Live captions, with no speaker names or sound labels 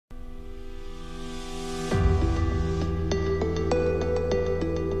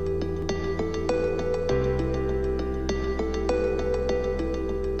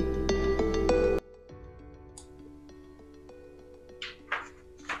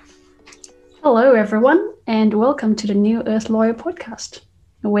Hello, everyone, and welcome to the New Earth Lawyer podcast,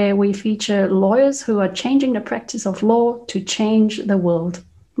 where we feature lawyers who are changing the practice of law to change the world.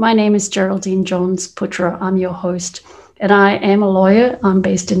 My name is Geraldine Jones-Putra. I'm your host, and I am a lawyer. I'm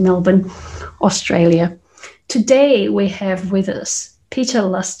based in Melbourne, Australia. Today, we have with us Peter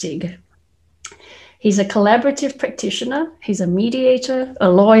Lustig. He's a collaborative practitioner, he's a mediator, a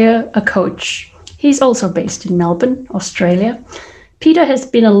lawyer, a coach. He's also based in Melbourne, Australia. Peter has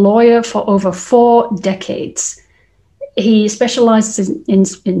been a lawyer for over 4 decades. He specializes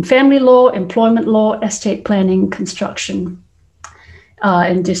in family law, employment law, estate planning, construction,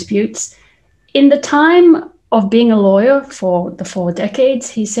 and disputes. In the time of being a lawyer for the 4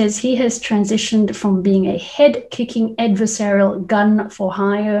 decades, he says he has transitioned from being a head-kicking adversarial gun for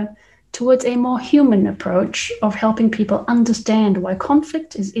hire towards a more human approach of helping people understand why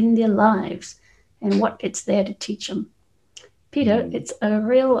conflict is in their lives and what it's there to teach them. Peter, it's a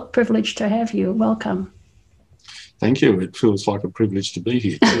real privilege to have you. Welcome. Thank you. It feels like a privilege to be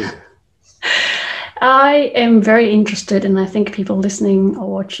here too. I am very interested, and I think people listening or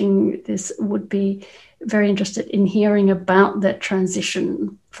watching this would be very interested in hearing about that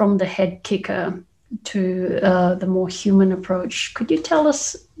transition from the head kicker to the more human approach. Could you tell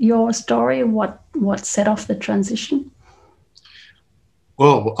us your story, what set off the transition?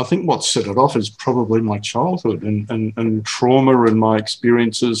 Well, I think what set it off is probably my childhood and trauma and my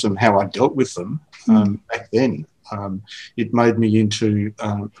experiences and how I dealt with them back then. It made me into,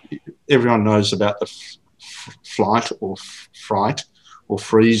 everyone knows about the flight or fright or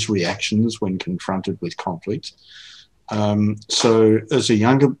freeze reactions when confronted with conflict. So as a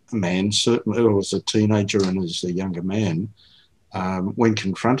younger man, certainly, or as a teenager and as a younger man, when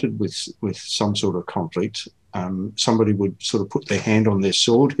confronted with some sort of conflict, somebody would sort of put their hand on their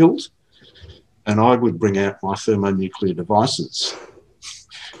sword hilt and I would bring out my thermonuclear devices.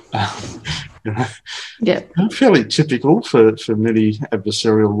 Yeah, fairly typical for many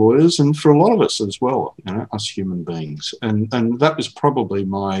adversarial lawyers and for a lot of us as well, us human beings. And that was probably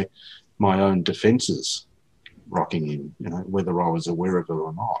my own defences rocking in, whether I was aware of it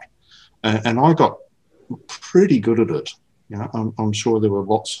or not. And I got pretty good at it. I'm sure there were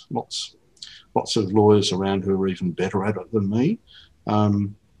lots of lawyers around who were even better at it than me.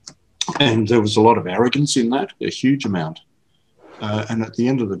 And there was a lot of arrogance in that, a huge amount. And at the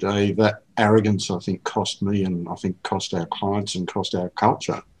end of the day, that arrogance, I think, cost me and I think cost our clients and cost our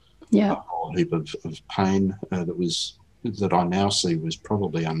culture a whole heap of pain that I now see was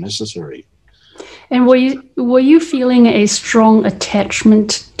probably unnecessary. And were you feeling a strong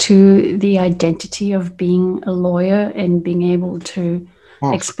attachment to the identity of being a lawyer and being able to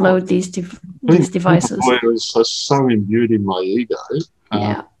explode these devices? Lawyers are so imbued in my ego.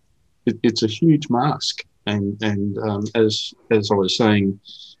 It's a huge mask. And as I was saying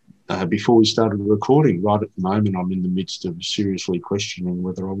before we started recording, right at the moment I'm in the midst of seriously questioning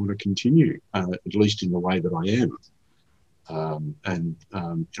whether I want to continue, at least in the way that I am.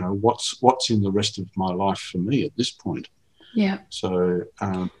 What's in the rest of my life for me at this point? Yeah. So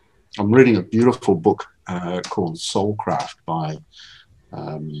I'm reading a beautiful book called Soulcraft by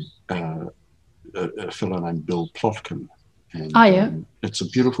a fellow named Bill Plotkin. And it's a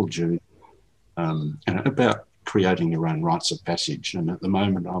beautiful journey about creating your own rites of passage. And at the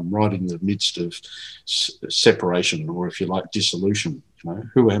moment I'm right in the midst of separation, or if you like, dissolution.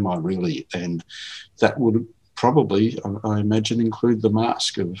 Who am I really? And that would probably, I imagine, include the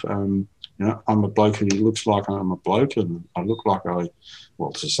mask of, I'm a bloke who looks like I'm a bloke and I look like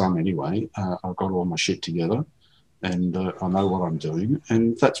to some anyway, I've got all my shit together and I know what I'm doing.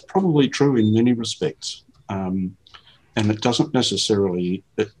 And that's probably true in many respects. And it doesn't necessarily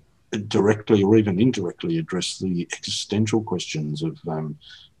directly or even indirectly address the existential questions of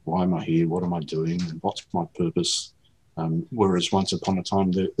why am I here, what am I doing, and what's my purpose? Whereas once upon a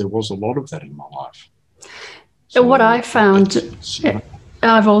time there was a lot of that in my life. So what I found,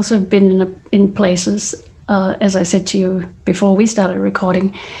 I've also been in places, as I said to you before we started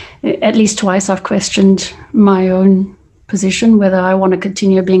recording, at least twice I've questioned my own position, whether I want to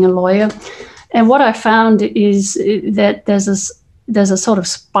continue being a lawyer. And what I found is that there's a sort of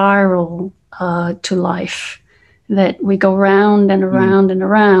spiral to life, that we go round and around and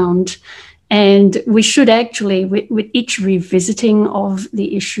around. And we should actually, with each revisiting of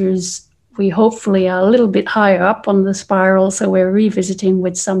the issues, we hopefully are a little bit higher up on the spiral. So we're revisiting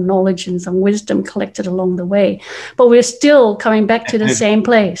with some knowledge and some wisdom collected along the way. But we're still coming back to the same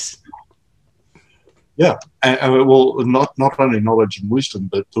place. Yeah, well, not only knowledge and wisdom,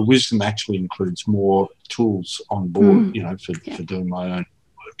 but the wisdom actually includes more tools on board, for doing my own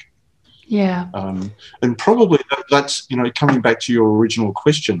work. Yeah. And probably that's, you know, coming back to your original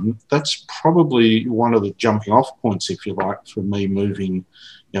question, that's probably one of the jumping off points, if you like, for me moving,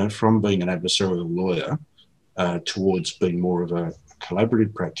 you know, from being an adversarial lawyer towards being more of a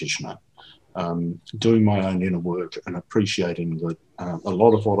collaborative practitioner, doing my own inner work and appreciating that a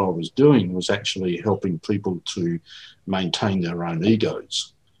lot of what I was doing was actually helping people to maintain their own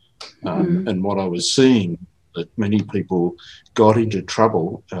egos. And what I was seeing, that many people got into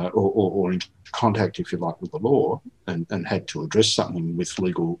trouble or into contact, if you like, with the law and had to address something with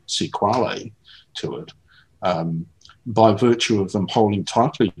legal sequelae to it, by virtue of them holding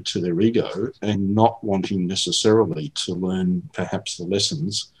tightly to their ego and not wanting necessarily to learn perhaps the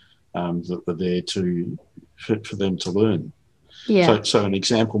lessons that were there for them to learn. Yeah. So an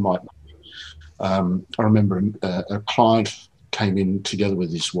example might be, I remember a client came in together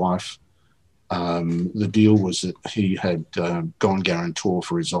with his wife. The deal was that he had gone guarantor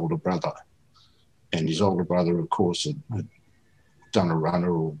for his older brother, and his older brother, of course, had done a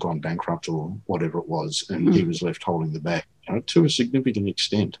runner or gone bankrupt or whatever it was, and he was left holding the bag, you know, to a significant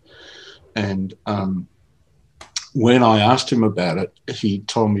extent. And when I asked him about it, he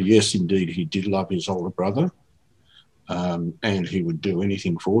told me, yes, indeed, he did love his older brother, and he would do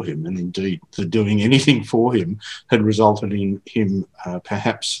anything for him. And indeed, the doing anything for him had resulted in him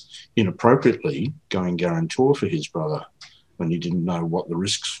perhaps inappropriately going guarantor for his brother when he didn't know what the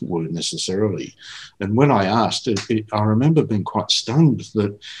risks were necessarily. And when I asked, I remember being quite stunned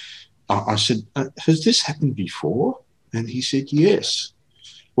that I said, has this happened before? And he said, yes.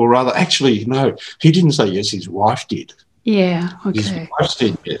 Or rather, actually, no, he didn't say yes, his wife did. Yeah, okay. His wife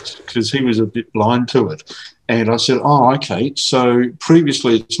said yes, because he was a bit blind to it. And I said, oh, okay, so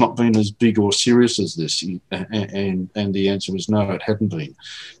previously it's not been as big or serious as this. And the answer was no, it hadn't been.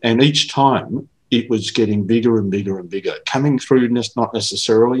 And each time it was getting bigger and bigger and bigger, coming through not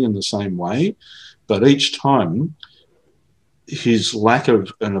necessarily in the same way, but each time his lack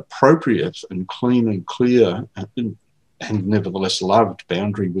of an appropriate and clean and clear and nevertheless loved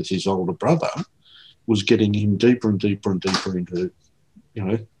boundary with his older brother was getting him deeper and deeper and deeper into, you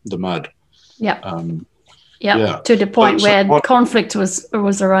know, the mud. Yeah. Yeah. To the point where conflict was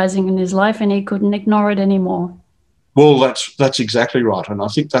arising in his life and he couldn't ignore it anymore. Well, that's exactly right. And I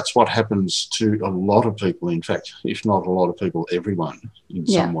think that's what happens to a lot of people, in fact, if not a lot of people, everyone in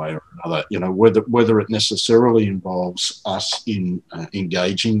some way or another, you know, whether it necessarily involves us in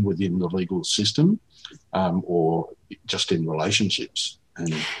engaging within the legal system or just in relationships.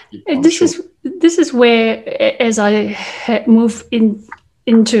 And this is where, as I move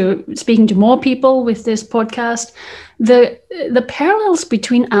into speaking to more people with this podcast, the parallels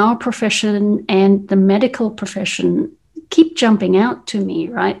between our profession and the medical profession keep jumping out to me,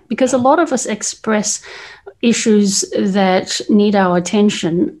 right? Because a lot of us express issues that need our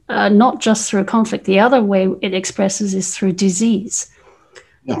attention, not just through conflict. The other way it expresses is through disease.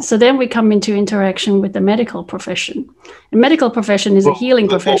 Yeah. So then we come into interaction with the medical profession. The medical profession is a healing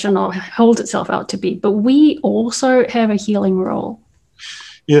profession, or holds itself out to be, but we also have a healing role.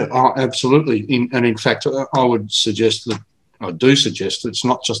 Yeah, absolutely. And in fact, I would suggest that, I do suggest that it's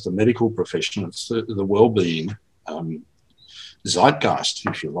not just the medical profession, it's the well-being zeitgeist,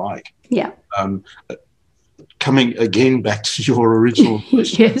 if you like. Yeah. Coming again back to your original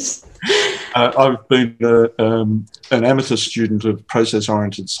question. Yes. I've been an amateur student of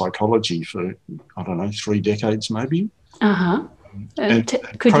process-oriented psychology for, I don't know, 3 decades maybe. Uh-huh.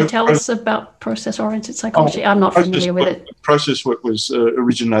 Could you tell us about process-oriented psychology? I'm not familiar with it. Process work was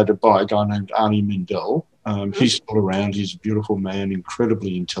originated by a guy named Arnie Mindell. He's still around. He's a beautiful man,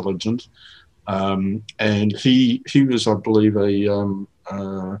 incredibly intelligent. And he was, I believe,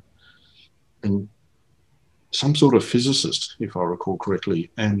 some sort of physicist, if I recall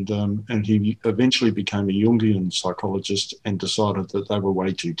correctly, and he eventually became a Jungian psychologist and decided that they were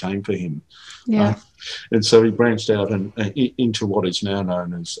way too tame for him. Yeah. And so he branched out into what is now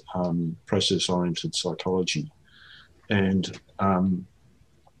known as process-oriented psychology. And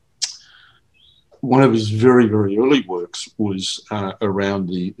one of his very, very early works was around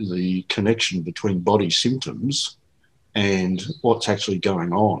the connection between body symptoms and what's actually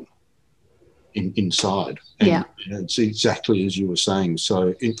going on inside. And it's exactly as you were saying.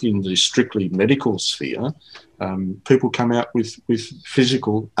 So in the strictly medical sphere, people come out with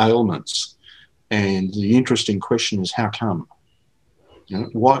physical ailments. And the interesting question is, how come? You know,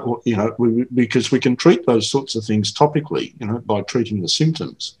 why? You know, because we can treat those sorts of things topically, you know, by treating the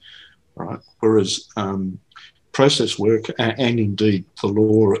symptoms, right? Whereas process work and indeed the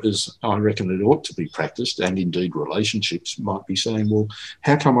law, as I reckon it ought to be practiced, and indeed relationships might be saying, well,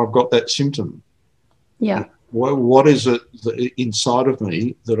 how come I've got that symptom? Yeah. what is it inside of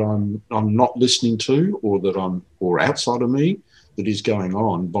me that I'm not listening to, or outside of me that is going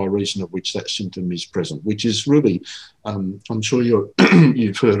on, by reason of which that symptom is present, which is really, I'm sure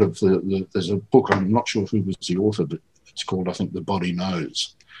you've heard of there's a book, I'm not sure who was the author, but it's called, I think, The Body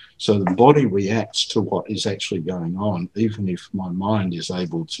Knows. So the body reacts to what is actually going on, even if my mind is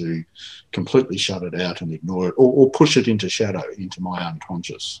able to completely shut it out and ignore it, or push it into shadow, into my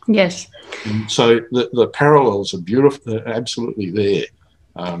unconscious. Yes. And so the parallels are beautiful, they're absolutely there,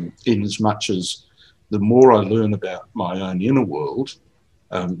 in as much as the more I learn about my own inner world,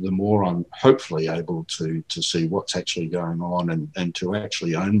 the more I'm hopefully able to see what's actually going on, and to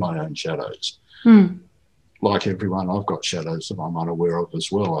actually own my own shadows. Like everyone, I've got shadows that I'm unaware of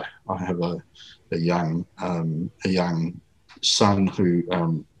as well. I have a young son who,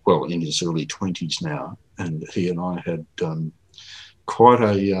 well, in his early 20s now, and he and I had quite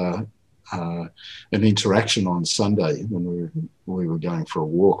an interaction on Sunday when we were going for a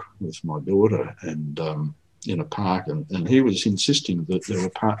walk with my daughter, and in a park, and he was insisting that there were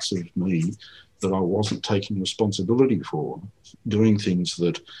parts of me that I wasn't taking responsibility for, doing things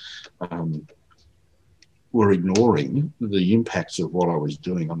that were ignoring the impacts of what I was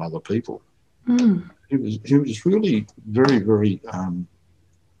doing on other people. He was really very, very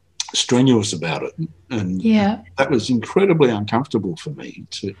strenuous about it, and that was incredibly uncomfortable for me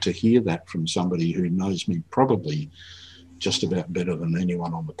to hear that from somebody who knows me probably just about better than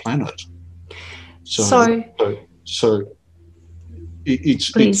anyone on the planet. So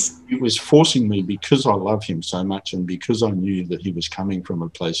it was forcing me, because I love him so much, and because I knew that he was coming from a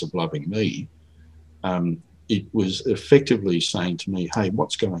place of loving me. It was effectively saying to me, hey,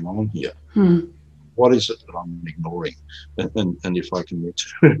 what's going on here? What is it that I'm ignoring? And if I can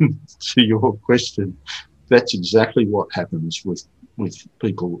return to your question, that's exactly what happens with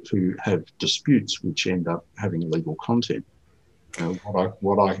people who have disputes which end up having legal content.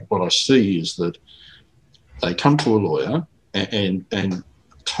 What I see is that they come to a lawyer, and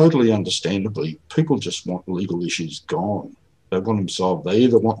totally understandably, people just want legal issues gone. They want them solved. They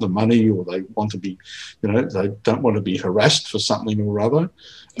either want the money, or they want to be, they don't want to be harassed for something or other.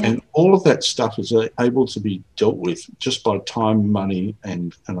 And all of that stuff is able to be dealt with just by time, money,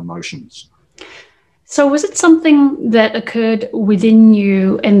 and emotions. So was it something that occurred within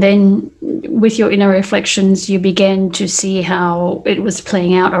you, and then with your inner reflections, you began to see how it was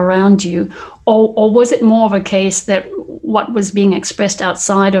playing out around you? Or was it more of a case that what was being expressed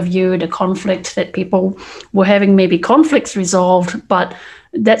outside of you, the conflict that people were having, maybe conflicts resolved, but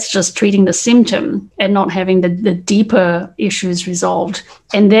that's just treating the symptom and not having the deeper issues resolved,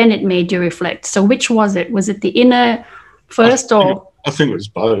 and then it made you reflect? So which was it? Was it the inner first, or? I think it was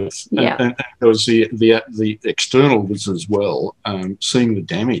both. Yeah. And it was the external was as well, seeing the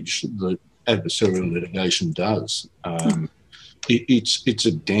damage that adversarial litigation does. It's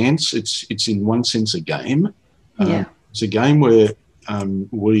a dance. It's in one sense a game. It's a game where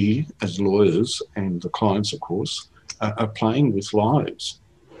we as lawyers, and the clients, of course, are playing with lives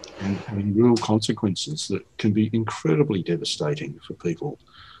and having real consequences that can be incredibly devastating for people.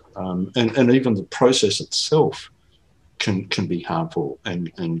 And even the process itself can be harmful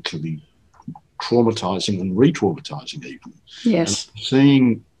and can be traumatizing and re-traumatizing even. Yes. And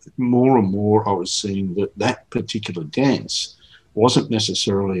seeing more and more, I was seeing that particular dance wasn't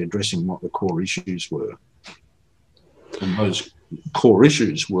necessarily addressing what the core issues were. And those core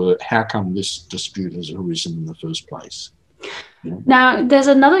issues were, how come this dispute has arisen in the first place? Now, there's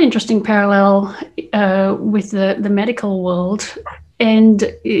another interesting parallel with the medical world, and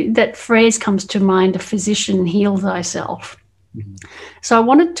that phrase comes to mind, a physician, heal thyself. So I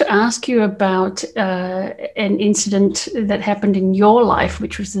wanted to ask you about an incident that happened in your life,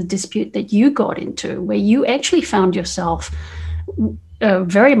 which was the dispute that you got into, where you actually found yourself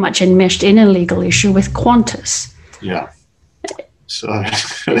very much enmeshed in a legal issue with Qantas. Yeah. So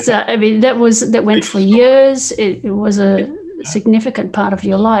I mean, that went for years. It was a significant part of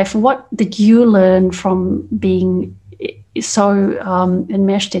your life. What did you learn from being so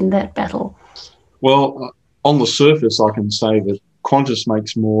enmeshed in that battle? Well, on the surface, I can say that Qantas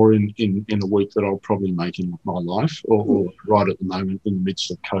makes more in a week than I'll probably make in my life, or right at the moment in the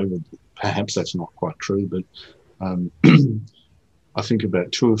midst of COVID. Perhaps that's not quite true, but I think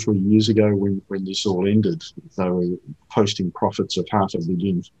about 2 or 3 years ago when this all ended, they were posting profits of $500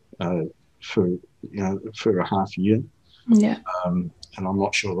 million for a half year. Yeah. And I'm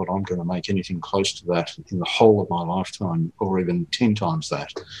not sure that I'm going to make anything close to that in the whole of my lifetime, or even 10 times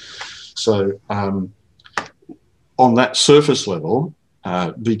that. So on that surface level,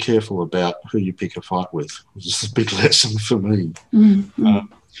 be careful about who you pick a fight with. This is a big lesson for me.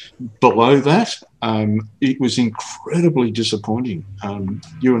 Below that, it was incredibly disappointing.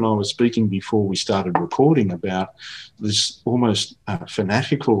 You and I were speaking before we started recording about this almost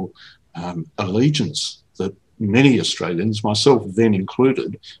fanatical allegiance that many Australians, myself then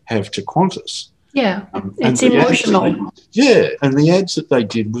included, have to Qantas. Yeah, it's emotional. And the ads that they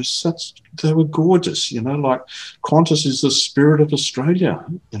did was they were gorgeous, you know, like Qantas is the spirit of Australia,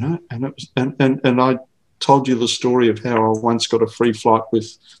 you know, and it was, and I told you the story of how I once got a free flight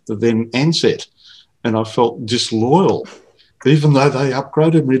with the then Ansett, and I felt disloyal, even though they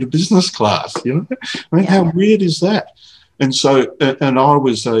upgraded me to business class, you know. I mean, how weird is that? And so, and I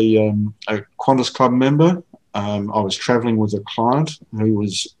was a Qantas Club member. I was travelling with a client who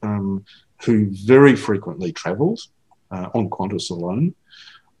was who very frequently travelled on Qantas alone.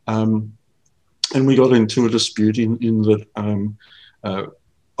 And we got into a dispute in that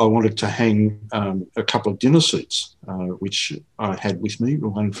I wanted to hang a couple of dinner suits, which I had with me,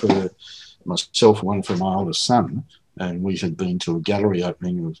 one for myself, one for my oldest son. And we had been to a gallery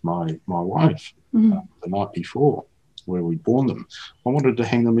opening with my wife the night before, where we'd worn them. I wanted to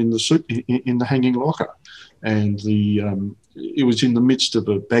hang them in the suit, in the hanging locker. And it was in the midst of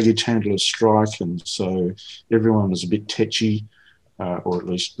a baggage handler strike, and so everyone was a bit tetchy, or at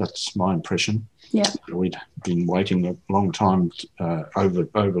least that's my impression. Yeah, we'd been waiting a long time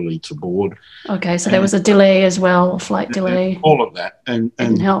overly to board. Okay, so there was a delay as well, a flight delay. All of that, and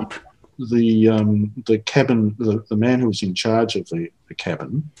didn't help. The cabin, the man who was in charge of the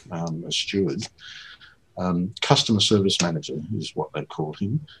cabin, a steward. Customer service manager is what they called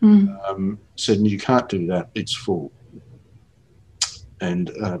him, said, you can't do that, it's full.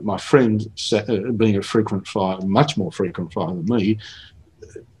 And my friend, being a frequent flyer, much more frequent flyer than me,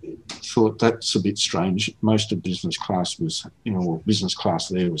 thought that's a bit strange. Most of business class was, you know, business class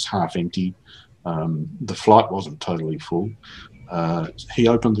there was half empty. The flight wasn't totally full. He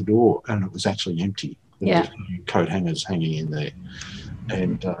opened the door and it was actually empty. There was coat hangers hanging in there.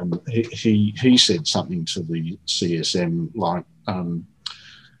 And he said something to the CSM like,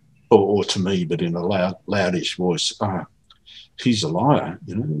 or to me, but in a loudish voice, he's a liar,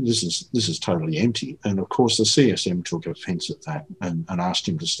 you know, this is totally empty. And of course the CSM took offence at that and asked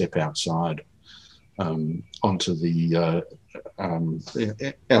him to step outside onto the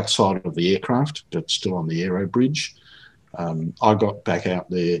outside of the aircraft, but still on the aero bridge. I got back out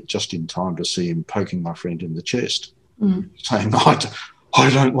there just in time to see him poking my friend in the chest, saying, I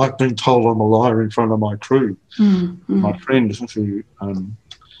don't like being told I'm a liar in front of my crew. My friend, who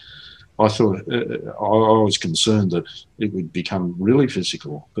I thought, I was concerned that it would become really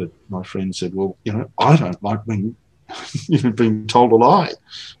physical, but my friend said, well, you know, I don't like being, being told a lie.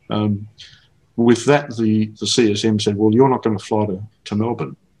 With that, the CSM said, well, you're not going to fly to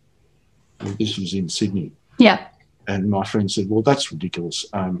Melbourne. Well, this was in Sydney. Yeah. And my friend said, well, that's ridiculous.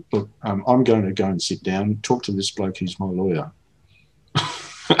 Look, I'm going to go and sit down, talk to this bloke, he's my lawyer.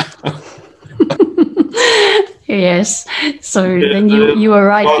 Yes. So then you were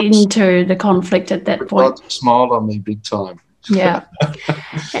right into the conflict at that point. God smiled on me big time. Yeah.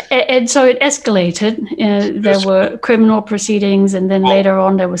 And so it escalated. There were criminal proceedings, and then later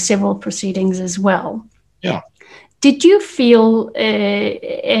on there were civil proceedings as well. Yeah. Did you feel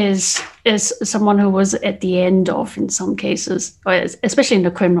as someone who was at the end of, in some cases, especially in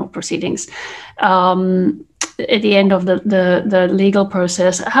the criminal proceedings, at the end of the legal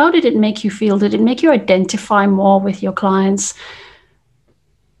process, how did it make you feel? Did it make you identify more with your clients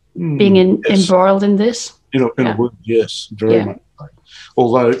being embroiled in this? In a word, yes, very much so.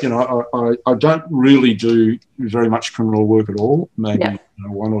 Although, you know, I don't really do very much criminal work at all, maybe you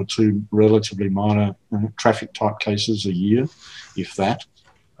know, one or two relatively minor traffic type cases a year, if that.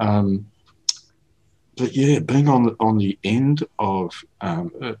 But yeah, being on the end of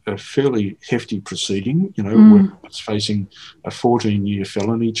a fairly hefty proceeding, you know, where it's facing a 14-year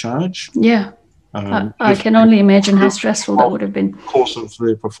felony charge. Yeah. I can only imagine how stressful that would have been. Course of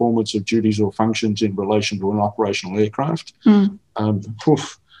their performance of duties or functions in relation to an operational aircraft.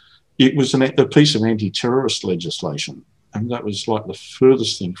 It was a piece of anti-terrorist legislation, and that was like the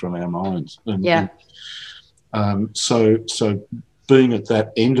furthest thing from our minds. And, so being at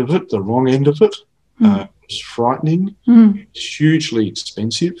that end of it, the wrong end of it, was frightening, hugely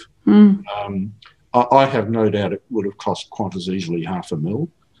expensive. I have no doubt it would have cost Qantas easily $500,000.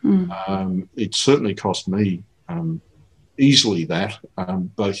 It certainly cost me easily that,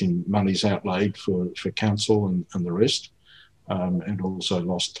 both in monies outlaid for counsel and the rest, and also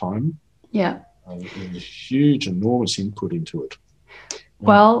lost time. Yeah. There's a huge, enormous input into it.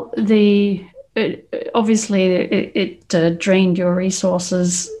 Well, the obviously it drained your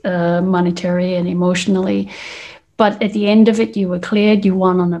resources, monetary and emotionally. But at the end of it, you were cleared. You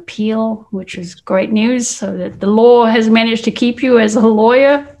won on appeal, which is great news. So that the law has managed to keep you as a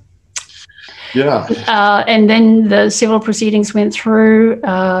lawyer. Yeah. And then the civil proceedings went through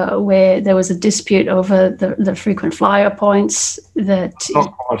where there was a dispute over the frequent flyer points. That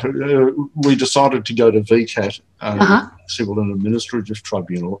not quite. We decided to go to VCAT, Civil and Administrative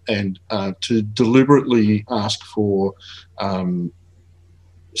Tribunal, and to deliberately ask for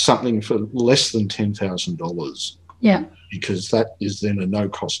something for less than $10,000. Yeah. Because that is then a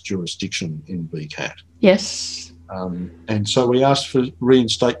no-cost jurisdiction in VCAT. Yes. And so we asked for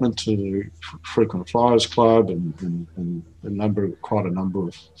reinstatement to the Frequent Flyers Club and quite a number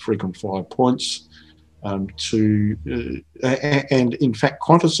of frequent flyer points. And in fact,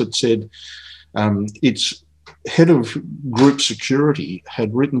 Qantas had said its head of group security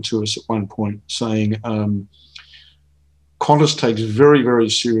had written to us at one point saying Qantas takes very, very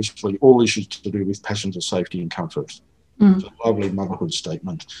seriously all issues to do with passenger safety and comfort. It's a lovely motherhood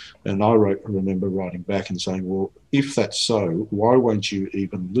statement. And I remember writing back and saying, well, if that's so, why won't you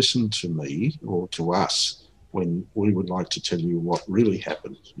even listen to me or to us when we would like to tell you what really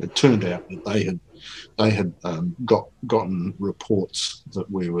happened? It turned out that they had gotten reports that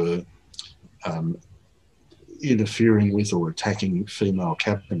we were interfering with or attacking female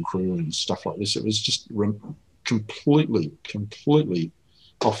cabin crew and stuff like this. It was just completely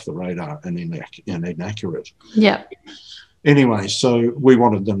off the radar and inaccurate. Yeah. Anyway, so we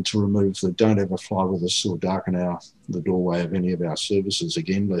wanted them to remove the "Don't ever fly with us" or darken the doorway of any of our services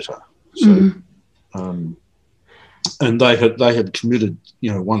again letter. So, and they had committed,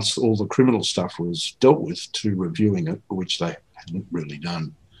 once all the criminal stuff was dealt with, to reviewing it, which they hadn't really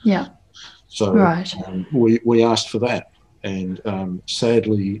done. Yeah. So we asked for that. And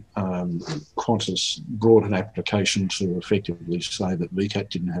sadly, Qantas brought an application to effectively say that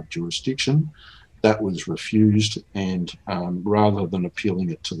VCAT didn't have jurisdiction. That was refused, and rather than appealing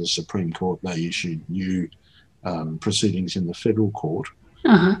it to the Supreme Court, they issued new proceedings in the federal court,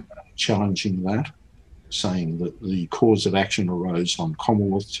 challenging that, saying that the cause of action arose on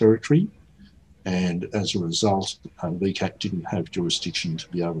Commonwealth territory, and as a result, VCAT didn't have jurisdiction to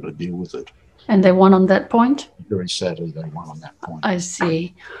be able to deal with it. And they won on that point? Very sadly, they won on that point. I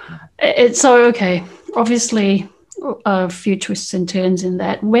see. So, okay, obviously a few twists and turns in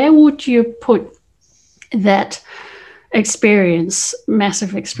that. Where would you put that experience,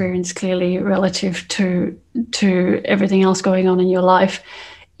 massive experience clearly relative to everything else going on in your life,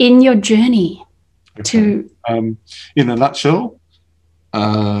 in your journey to... in a nutshell,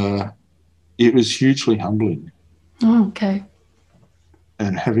 it was hugely humbling. Oh, okay.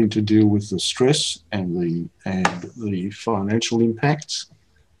 And having to deal with the stress and the financial impacts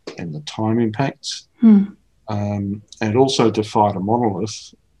and the time impacts, and also to fight a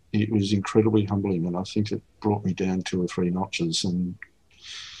monolith, it was incredibly humbling. And I think it brought me down 2 or 3 notches. And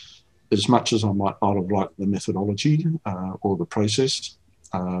as much as I might not have liked the methodology or the process,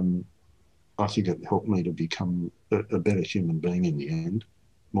 I think it helped me to become a better human being in the end,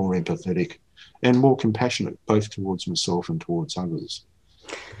 more empathetic and more compassionate, both towards myself and towards others.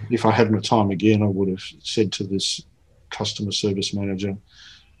 If I had my time again, I would have said to this customer service manager,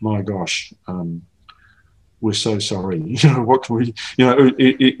 my gosh, we're so sorry. What can we,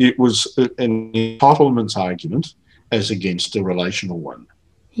 it was an entitlements argument as against a relational one.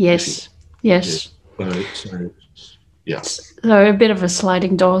 Yes. So, yeah. So a bit of a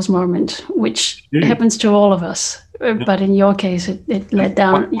sliding doors moment, which happens to all of us. But in your case, it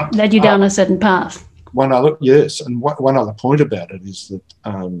led you down a certain path. One other point about it is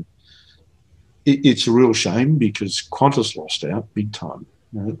that it's a real shame because Qantas lost out big time.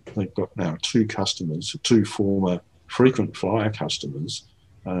 They've got now 2 customers, 2 former frequent flyer customers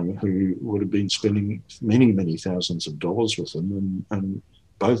who would have been spending many, many thousands of dollars with them, and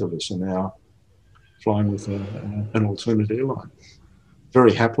both of us are now flying with an alternate airline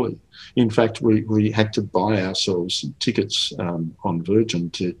very happily. In fact, we had to buy ourselves tickets on Virgin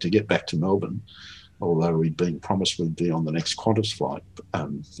to get back to Melbourne, although we'd been promised we'd be on the next Qantas flight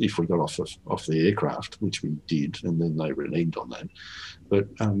if we got off the aircraft, which we did, and then they reneged on that. But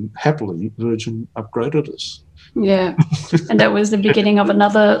happily, Virgin upgraded us. Yeah, and that was the beginning of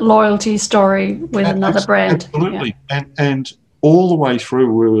another loyalty story with another brand. Absolutely, and all the way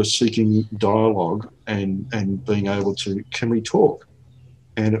through we were seeking dialogue and being able to, can we talk?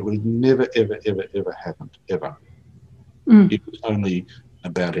 And it would never, ever, ever, ever happen, ever. It was only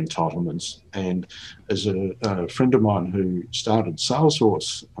about entitlements. And as a friend of mine who started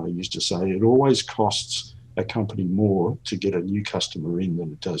Salesforce, I used to say it always costs a company more to get a new customer in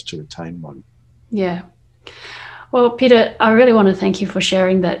than it does to retain one. Yeah. Well, Peter, I really want to thank you for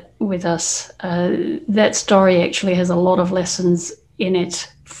sharing that with us. That story actually has a lot of lessons in it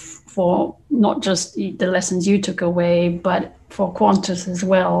for not just the lessons you took away, but for Qantas as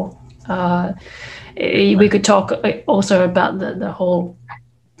well. We could talk also about the whole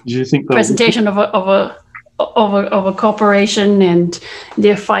presentation of a corporation and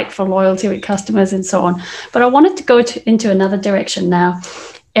their fight for loyalty with customers and so on. But I wanted to go into another direction now,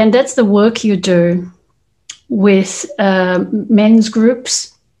 and that's the work you do with men's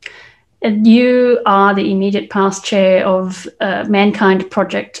groups. And you are the immediate past chair of Mankind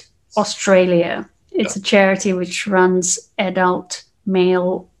Project Australia. It's a charity which runs adult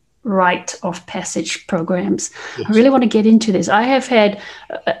male rite of passage programs. Yes. I really want to get into this. I have had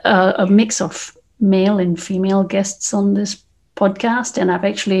a mix of male and female guests on this podcast, and I've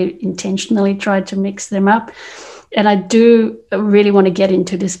actually intentionally tried to mix them up. And I do really want to get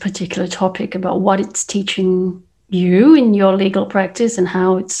into this particular topic about what it's teaching you in your legal practice and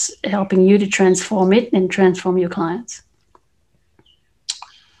how it's helping you to transform it and transform your clients.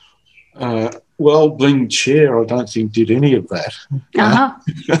 Well, being chair, I don't think did any of that.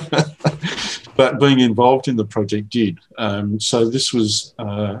 But being involved in the project did. So this was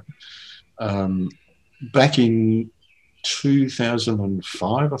back in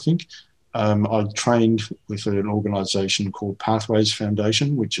 2005, I think. I trained with an organisation called Pathways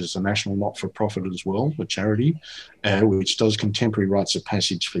Foundation, which is a national not-for-profit as well, a charity, which does contemporary rites of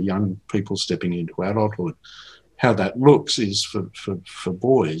passage for young people stepping into adulthood. How that looks is for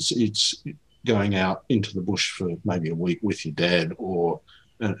boys, it's going out into the bush for maybe a week with your dad or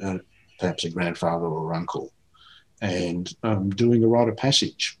perhaps a grandfather or uncle, and doing a rite of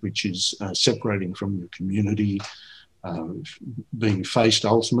passage, which is separating from your community, being faced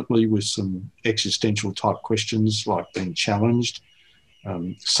ultimately with some existential type questions like being challenged,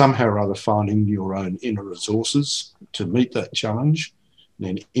 somehow or other finding your own inner resources to meet that challenge,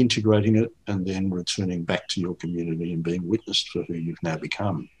 then integrating it and then returning back to your community and being witnessed for who you've now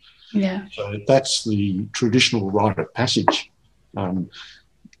become. Yeah. So that's the traditional rite of passage,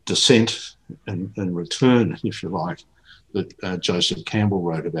 descent and return, if you like, that Joseph Campbell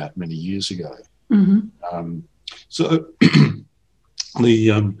wrote about many years ago. Mm-hmm. So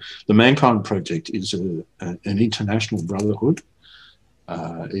the Mankind Project is an international brotherhood.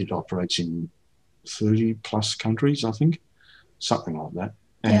 It operates in 30 plus countries, I think, something like that.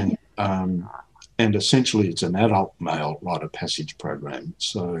 And essentially it's an adult male rite of passage program.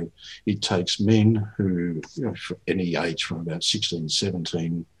 So it takes men who, for any age from about 16,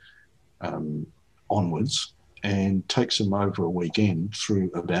 17 onwards, and takes them over a weekend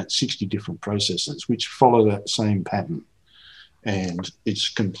through about 60 different processes which follow that same pattern. And it's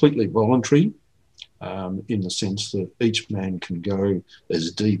completely voluntary in the sense that each man can go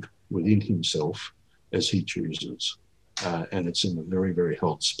as deep within himself as he chooses. And it's in a very, very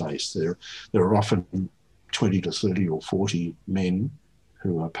held space. There are often 20 to 30 or 40 men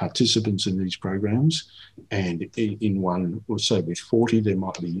who are participants in these programs. And in one, or so with 40, there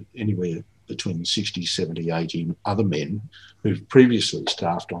might be anywhere between 60, 70, 80 other men who've previously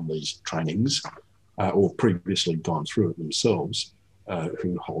staffed on these trainings or previously gone through it themselves,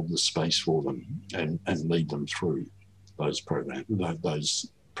 who hold the space for them and lead them through those programs, those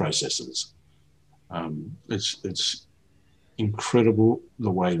processes. It's incredible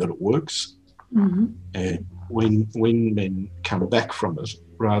the way that it works. Mm-hmm. And when men come back from it,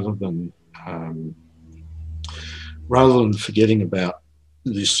 rather than forgetting about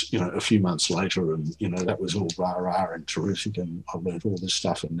this, a few months later, and that was all rah and terrific, and I learned all this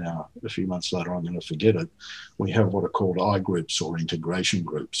stuff, and now a few months later I'm going to forget it. We have what are called I groups or integration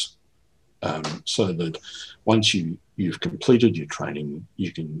groups, so that once you've completed your training,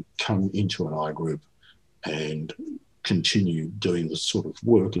 you can come into an I group and continue doing this sort of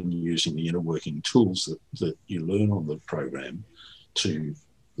work and using the inner working tools that you learn on the program to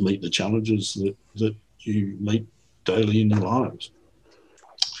meet the challenges that you meet daily in your lives.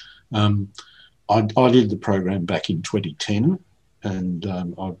 I did the program back in 2010, and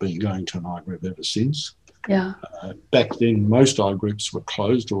I've been going to an I group ever since. Yeah. Back then, most I groups were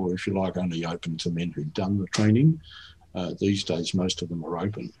closed, or if you like, only open to men who'd done the training. These days, most of them are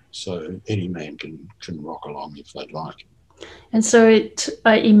open, so any man can rock along if they'd like. And so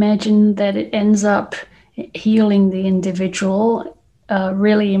I imagine that it ends up healing the individual,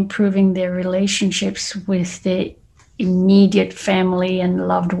 really improving their relationships with their immediate family and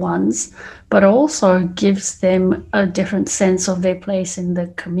loved ones, but also gives them a different sense of their place in the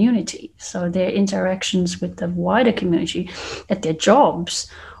community. So their interactions with the wider community at their jobs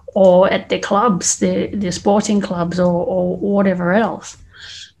or at their clubs, their sporting clubs or whatever else.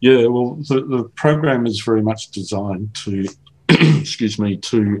 Yeah, well, the program is very much designed to, excuse me,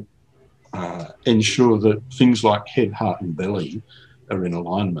 to ensure that things like head, heart and belly are in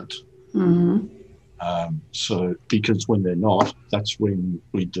alignment. Mm-hmm. So, because when they're not, that's when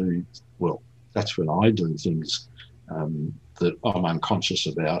we do, well, that's when I do things that I'm unconscious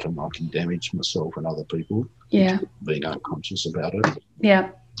about, and I can damage myself and other people. Yeah. Being unconscious about it. Yeah.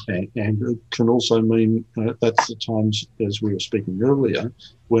 And it can also mean that's the times, as we were speaking earlier,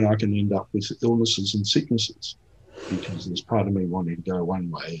 when I can end up with illnesses and sicknesses, because there's part of me wanting to go one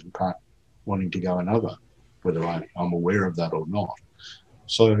way and part wanting to go another, whether I'm aware of that or not.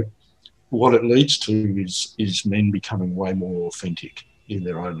 So what it leads to is men becoming way more authentic in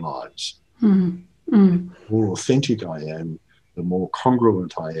their own lives. Mm-hmm. Mm-hmm. The more authentic I am, the more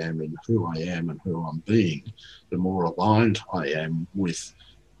congruent I am in who I am and who I'm being, the more aligned I am with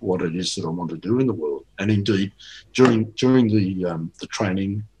what it is that I want to do in the world. And indeed, during the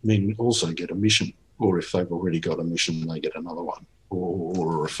training, men also get a mission, or if they've already got a mission, they get another one,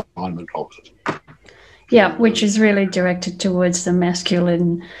 or a refinement of it. Yeah, which is really directed towards the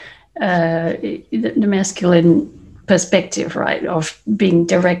masculine, the masculine perspective, right? Of being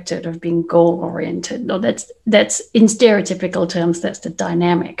directed, of being goal-oriented. No, that's in stereotypical terms. That's the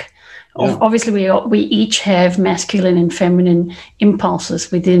dynamic. Yeah. Obviously, we each have masculine and feminine impulses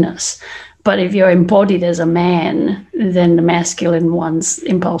within us. But if you're embodied as a man, then the masculine one's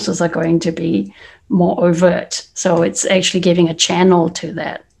impulses are going to be more overt. So it's actually giving a channel to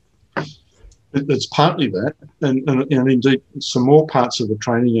that. It's partly that, and indeed some more parts of the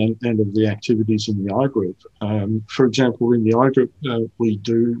training and of the activities in the I group. For example, in the I group, we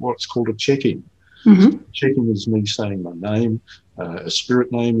do what's called a check-in. Mm-hmm. Check-in is me saying my name, a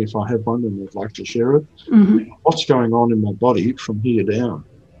spirit name if I have one and would like to share it. Mm-hmm. What's going on in my body from here down,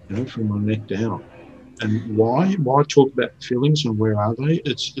 from my neck down. And why talk about feelings and where are they?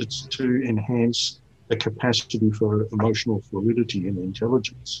 It's to enhance the capacity for emotional fluidity and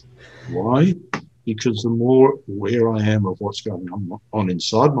intelligence. Why? Because the more aware I am of what's going on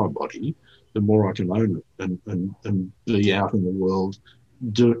inside my body, the more I can own it and be out in the world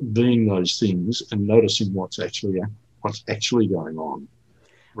being those things and noticing what's actually going on.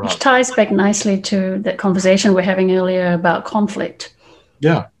 Which ties back nicely to that conversation we're having earlier about conflict.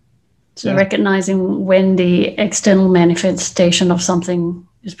 Yeah. So recognizing when the external manifestation of something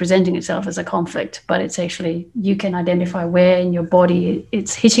is presenting itself as a conflict, but it's actually, you can identify where in your body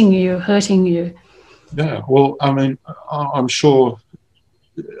it's hitting you, hurting you. Yeah, well, I mean, I'm sure,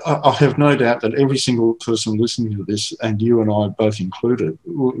 I have no doubt that every single person listening to this, and you and I both included,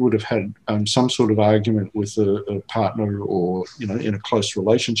 would have had some sort of argument with a partner or, in a close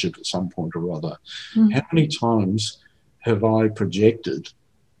relationship at some point or other. Mm. How many times have I projected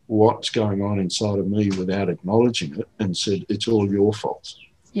what's going on inside of me without acknowledging it and said, it's all your fault?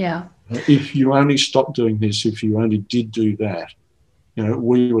 Yeah. If you only stopped doing this, if you only did do that,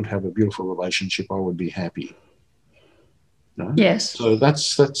 we would have a beautiful relationship. I would be happy. Yes. So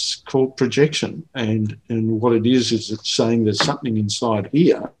that's called projection. And what it is it's saying there's something inside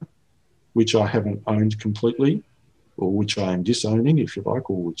here which I haven't owned completely, or which I am disowning, if you like,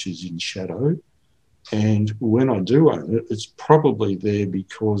 or which is in shadow. And when I do own it, it's probably there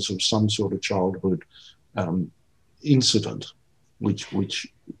because of some sort of childhood incident which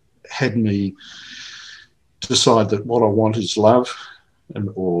had me decide that what I want is love,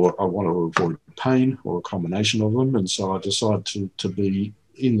 or I want to avoid pain, or a combination of them. And so I decide to be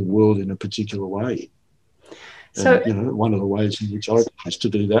in the world in a particular way. So, and, one of the ways in which I used to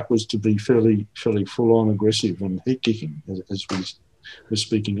do that was to be fairly full-on aggressive and heat-kicking, as we were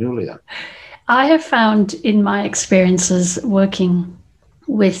speaking earlier. I have found in my experiences working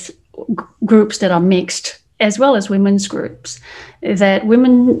with groups that are mixed, as well as women's groups, that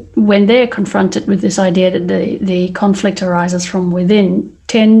women, when they're confronted with this idea that the conflict arises from within,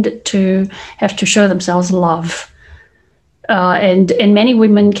 tend to have to show themselves love. And many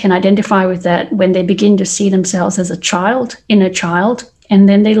women can identify with that when they begin to see themselves as a child, inner child, and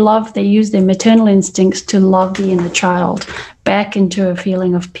then they use their maternal instincts to love the inner child back into a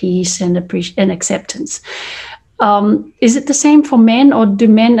feeling of peace and acceptance. Is it the same for men, or do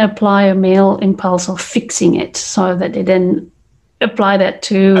men apply a male impulse of fixing it so that they then apply that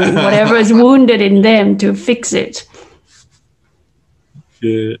to whatever is wounded in them to fix it?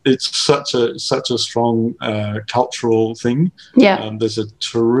 Yeah, it's such a strong cultural thing. Yeah. There's a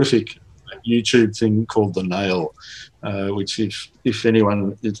terrific YouTube thing called The Nail, which if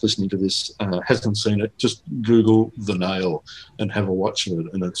anyone is listening to this hasn't seen it, just Google The Nail and have a watch of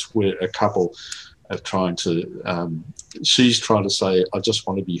it. And it's where a couple are trying to, she's trying to say, I just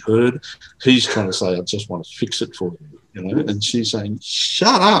want to be heard. He's trying to say, I just want to fix it for you. you know, and she's saying,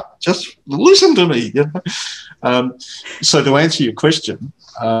 shut up, just listen to me, you know. So to answer your question,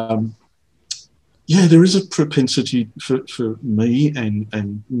 yeah, there is a propensity for me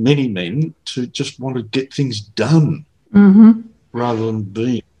and many men to just want to get things done rather than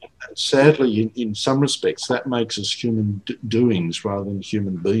being. And sadly, in some respects, that makes us human doings rather than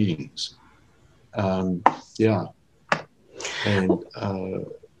human beings. Yeah. And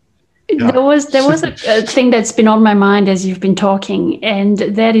yeah. There was a thing that's been on my mind as you've been talking, and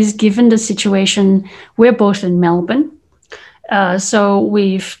that is, given the situation, we're both in Melbourne. So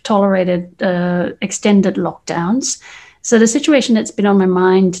we've tolerated extended lockdowns. So the situation that's been on my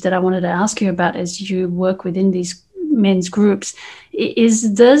mind that I wanted to ask you about as you work within these men's groups is,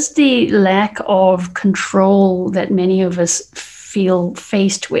 does the lack of control that many of us feel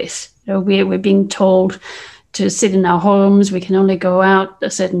faced with, you know, we're being told to sit in our homes, we can only go out a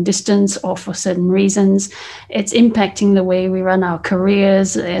certain distance or for certain reasons, it's impacting the way we run our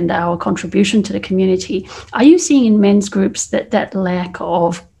careers and our contribution to the community. Are you seeing in men's groups that lack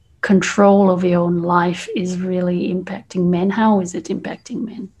of control of your own life is really impacting men? How is it impacting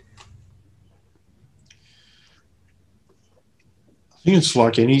men? I think it's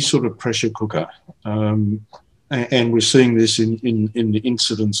like any sort of pressure cooker. And we're seeing this in the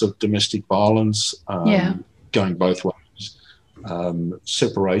incidents of domestic violence, going both ways,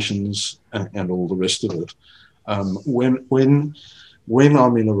 separations, and all the rest of it. When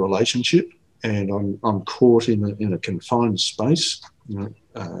I'm in a relationship and I'm caught in a confined space, you know,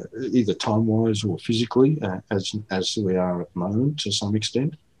 either time-wise or physically, as we are at the moment to some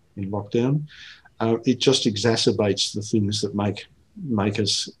extent in lockdown, it just exacerbates the things that make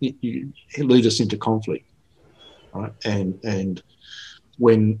us lead us into conflict, right? And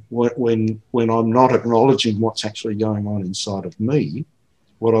when I'm not acknowledging what's actually going on inside of me,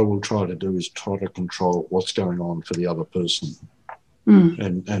 what I will try to do is try to control what's going on for the other person.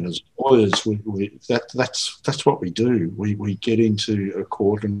 And as lawyers, that's what we do. We get into a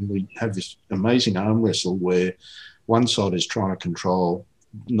court and we have this amazing arm wrestle where one side is trying to control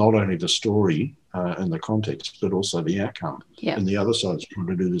not only the story and the context, but also the outcome. Yeah. And the other side is trying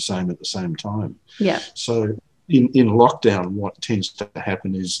to do the same at the same time. Yeah. So in lockdown, what tends to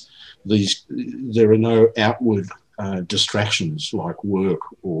happen is there are no outward distractions like work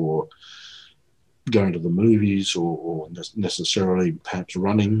or going to the movies or necessarily perhaps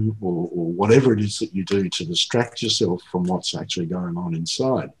running or whatever it is that you do to distract yourself from what's actually going on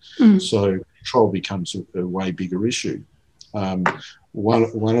inside. So control becomes a way bigger issue. One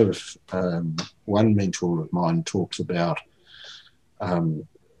mentor of mine talks about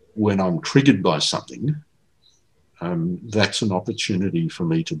when I'm triggered by something, that's an opportunity for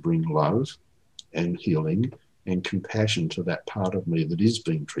me to bring love and healing and compassion to that part of me that is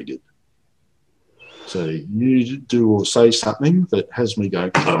being triggered. So you do or say something that has me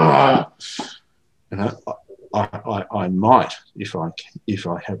go, you know, I might, if I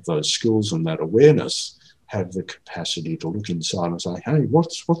have those skills and that awareness, have the capacity to look inside and say, hey,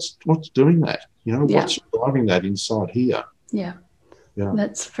 what's doing that? You know, what's driving that inside here? Yeah. Yeah.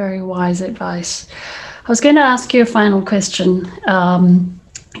 That's very wise advice. I was going to ask you a final question.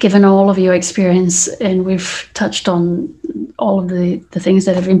 Given all of your experience, and we've touched on all of the things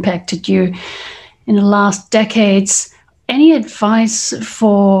that have impacted you in the last decades, any advice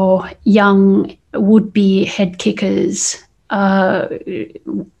for young would-be head kickers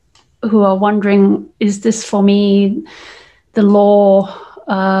who are wondering, is this for me? The law,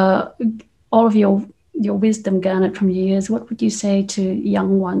 all of your wisdom garnered from your years, what would you say to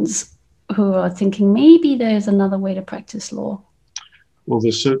young ones who are thinking maybe there's another way to practice law? Well,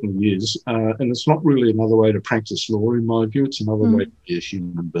 there certainly is. And it's not really another way to practice law, in my view. It's another way to be a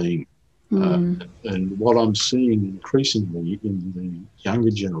human being. And what I'm seeing increasingly in the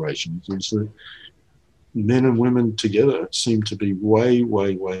younger generations is that men and women together seem to be way,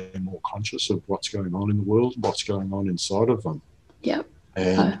 way, way more conscious of what's going on in the world, what's going on inside of them. Yeah.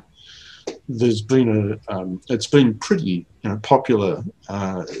 And there's been it's been pretty popular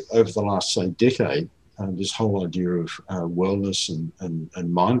over the last, say, decade, this whole idea of wellness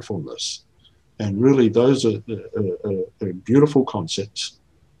and mindfulness. And really those are beautiful concepts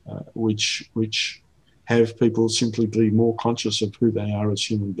which have people simply be more conscious of who they are as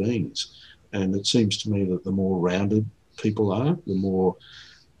human beings. And it seems to me that the more rounded people are, the more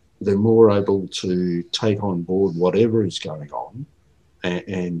they're more able to take on board whatever is going on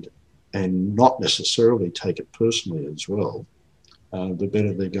and not necessarily take it personally as well. The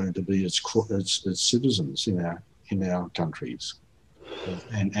better they're going to be as citizens in our countries,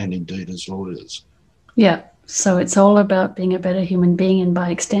 and indeed as lawyers. Yeah. So it's all about being a better human being, and by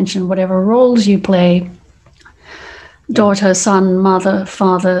extension, whatever roles you play, daughter, son, mother,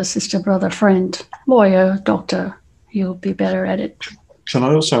 father, sister, brother, friend, lawyer, doctor. You'll be better at it. Can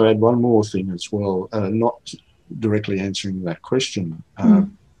I also add one more thing as well? Not directly answering that question.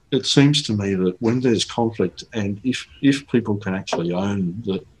 It seems to me that when there's conflict, and if people can actually own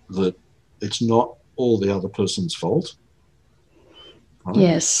that it's not all the other person's fault. Right?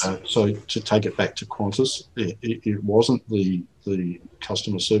 Yes. So to take it back to Qantas, it wasn't the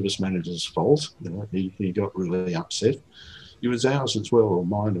customer service manager's fault. He got really upset. It was ours as well, or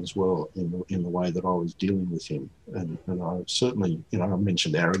mine as well, in the way that I was dealing with him. And I certainly, I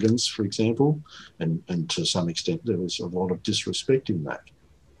mentioned arrogance, for example, and to some extent there was a lot of disrespect in that.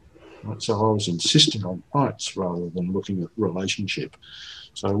 Right? So I was insisting on rights rather than looking at relationship.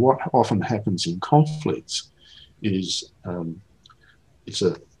 So what often happens in conflicts is it's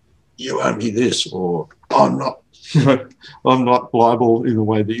you owe me this, or I'm not liable in the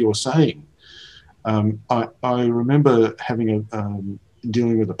way that you're saying. I remember having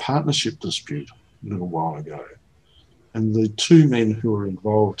dealing with a partnership dispute a little while ago, and the two men who were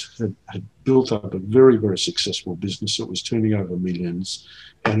involved had built up a very, very successful business that was turning over millions,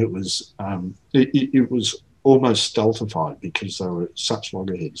 and it was almost stultified because they were such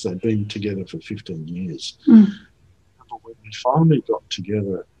loggerheads. They'd been together for 15 years. But when we finally got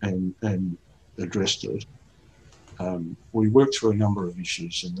together and addressed it, we worked through a number of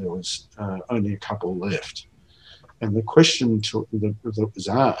issues, and there was only a couple left. And the question that was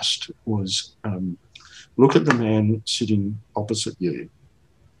asked was, look at the man sitting opposite you.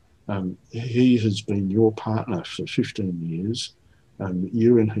 He has been your partner for 15 years.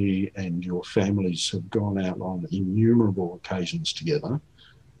 You and he and your families have gone out on innumerable occasions together.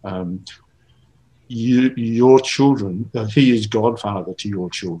 Your children, he is godfather to your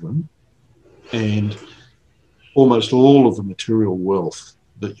children, and almost all of the material wealth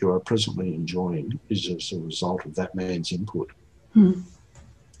that you are presently enjoying is as a result of that man's input.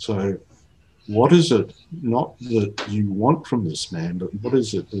 So what is it, not that you want from this man, but what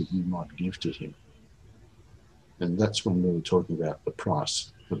is it that you might give to him? And that's when we were talking about the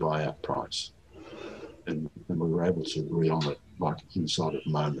price, the buyout price. And we were able to agree on it, like inside of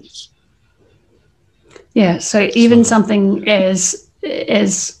moments. Yeah, so even something as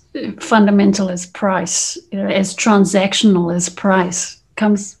fundamental as price, as transactional as price,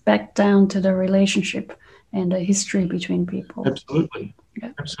 comes back down to the relationship and the history between people. Absolutely.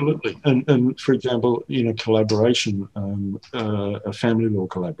 Yeah. Absolutely. And for example, in a collaboration, a family law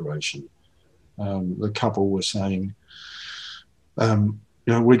collaboration, the couple were saying,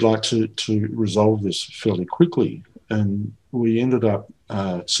 we'd like to resolve this fairly quickly. And we ended up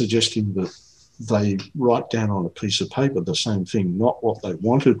suggesting that they write down on a piece of paper the same thing, not what they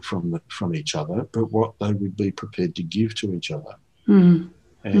wanted from each other, but what they would be prepared to give to each other. And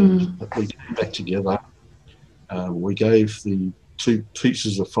we came back together. We gave the 2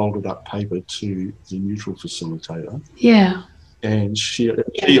 pieces of folded up paper to the neutral facilitator. Yeah. And she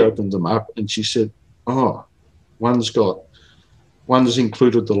opened them up and she said, oh, one's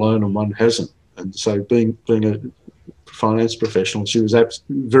included the loan and one hasn't. And so being a finance professional, she was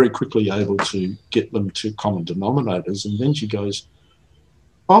very quickly able to get them to common denominators. And then she goes,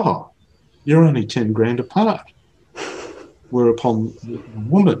 oh, you're only 10 grand apart. Whereupon the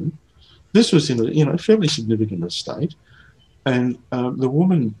woman, this was in a fairly significant estate, and the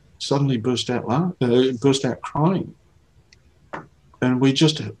woman suddenly burst out crying. And we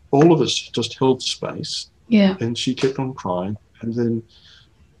all of us just held space. Yeah. And she kept on crying. And then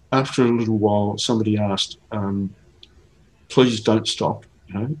after a little while, somebody asked, please don't stop,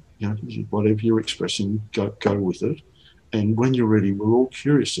 whatever you're expressing, go with it. And when you're ready, we're all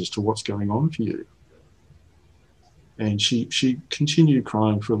curious as to what's going on for you. And she continued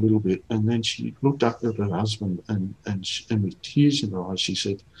crying for a little bit, and then she looked up at her husband and with tears in her eyes, she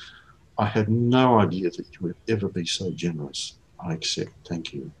said, I had no idea that you would ever be so generous. I accept,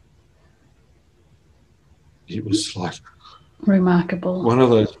 thank you. It was like remarkable. One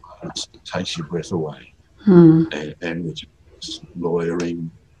of those moments that takes your breath away. And which is lawyering,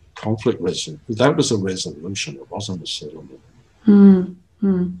 conflict resolution. That was a resolution, it wasn't a settlement.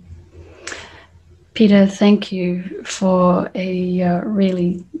 Peter, thank you for a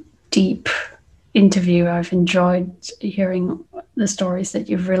really deep interview. I've enjoyed hearing the stories that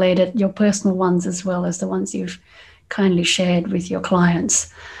you've related, your personal ones as well as the ones you've kindly shared with your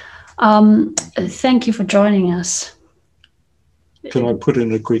clients. Thank you for joining us. Can I put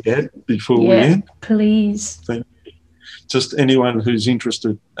in a quick ad before we end? Please. Thank you. Just anyone who's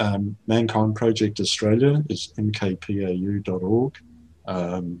interested, Mankind Project Australia is mkpau.org.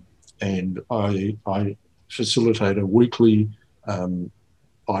 And I facilitate a weekly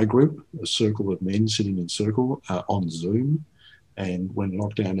iGroup, a circle of men sitting in circle on Zoom. And when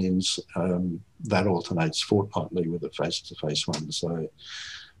lockdown ends, that alternates fortnightly with a face-to-face one. So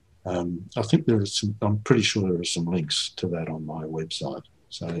I think there is some, I'm pretty sure there are some links to that on my website.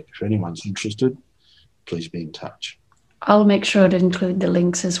 So if anyone's interested, please be in touch. I'll make sure to include the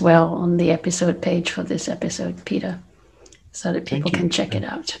links as well on the episode page for this episode, Peter, so that people can check it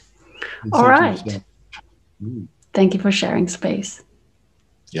out. All right. Thank you for sharing space.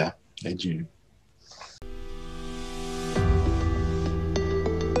 Yeah, and you.